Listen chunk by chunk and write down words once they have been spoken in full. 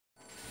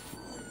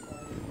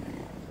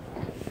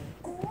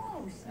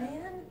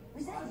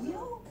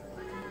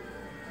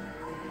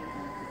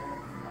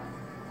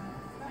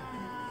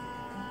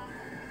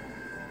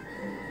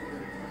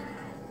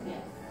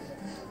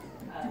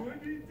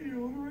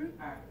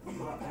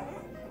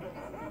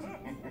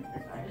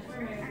just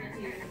remember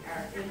to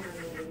our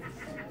interlude,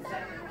 the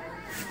second one.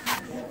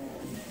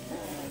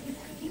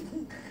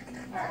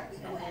 Alright,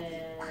 and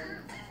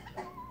then...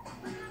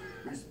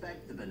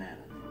 Respect the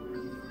banana.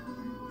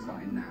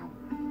 Fine now.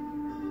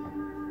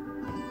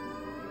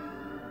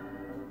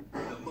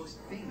 The most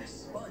famous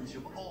sponge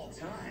of all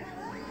time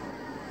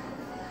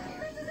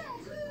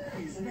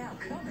is now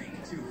coming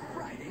to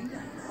Friday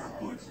nights.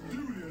 Let's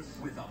do this.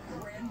 With a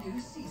brand new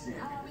season.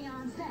 How are we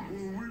on next?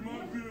 Well, we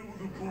might be able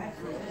to pull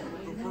through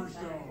the first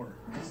hour.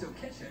 So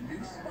catch a new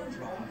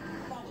SpongeBob,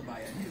 followed by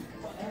a new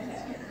Bucket and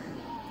Skinner.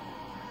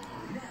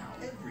 Now,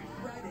 every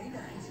Friday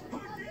night.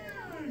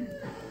 Again!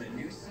 The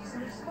new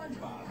season of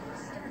SpongeBob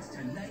starts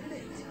tonight at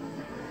 8.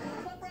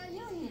 What brought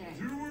you here?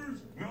 Viewers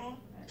not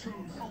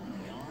chosen.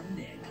 Only on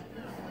Nick.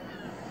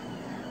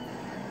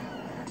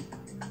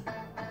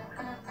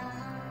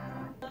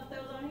 Stuff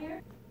that was on here?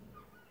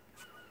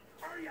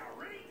 Are you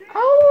ready? Oh!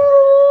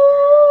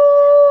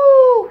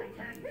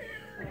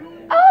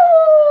 Oh!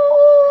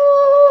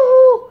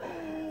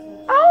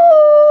 Oh!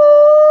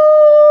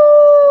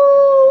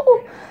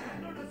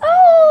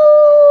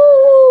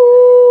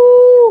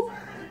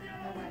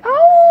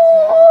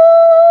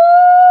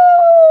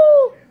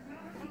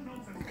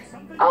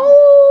 Oh!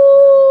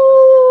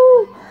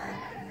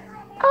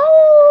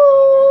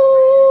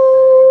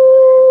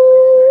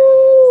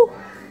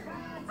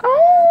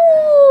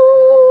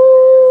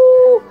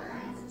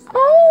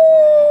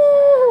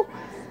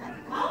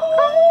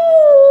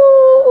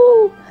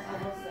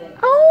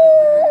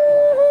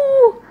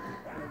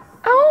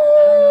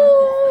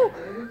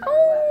 Oh!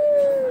 Oh!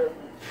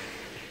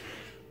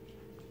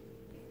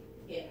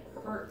 It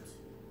hurt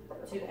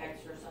to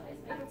exercise.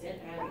 I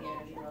didn't have the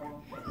energy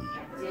level. I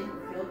didn't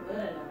feel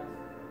good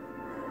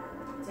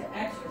enough to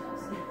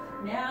exercise.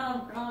 Now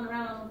I'm crawling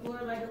around on the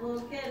floor like a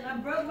little kid and I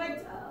broke my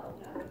toe.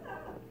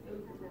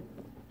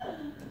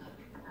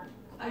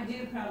 I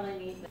do probably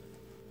need that.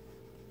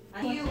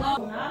 You are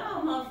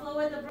not a muscle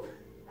with a